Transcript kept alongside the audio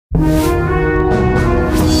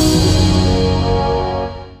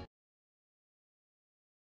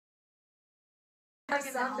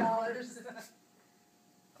Some dollars.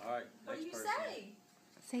 All right. What do you person. say?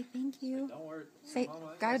 Say thank you. Don't worry. Say,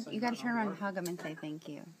 you gotta turn around and hug him and say thank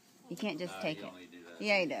you. You can't just take it.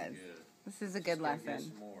 Yeah, he does. This is a good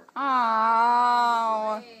lesson.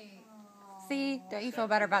 Aww. See, don't you feel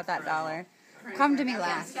better about that dollar? Come to me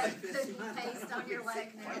last. Paste on your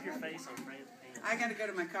leg now. Wipe your face on Frank's pants. I gotta go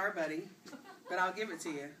to my car, buddy, but I'll give it to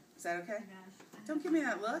you. Is that okay? Don't give me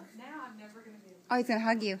that look. Now I'm never gonna do it. Oh, he's gonna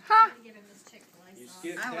hug you. Ha! Give him this Chick-fil-A You sauce.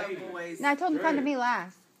 skipped I love Katie. boys. No, I told him to come to me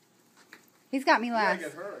last. He's got me You last.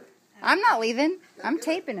 gotta get her. I'm not leaving. I'm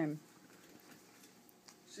taping him.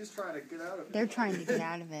 She's trying to get out of it. They're trying to get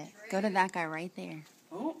out of it. Go to that guy right there.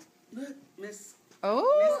 Oh, look, Miss.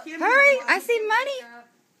 Oh, Miss Kim hurry! is I see money.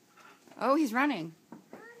 Oh, he's running. Yeah,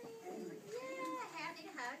 having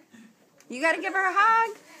a hug. You gotta give her a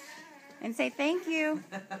hug and say thank you.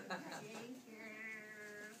 Thank you.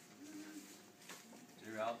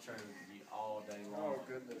 Drew, I'll try to be all day long. Oh,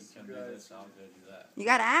 goodness, You can you do guys. this, I'll go do that. You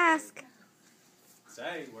gotta ask.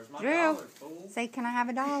 Say, where's my Drew. dollar, fool? Say, can I have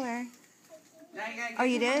a dollar? Now you gotta Oh,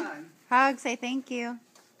 you give him did? a hug. Hug. Say thank you.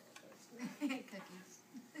 Cookies.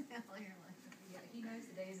 Yeah, he knows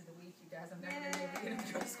the days of the week, you guys. I'm never gonna be able to get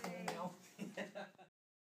him to school now.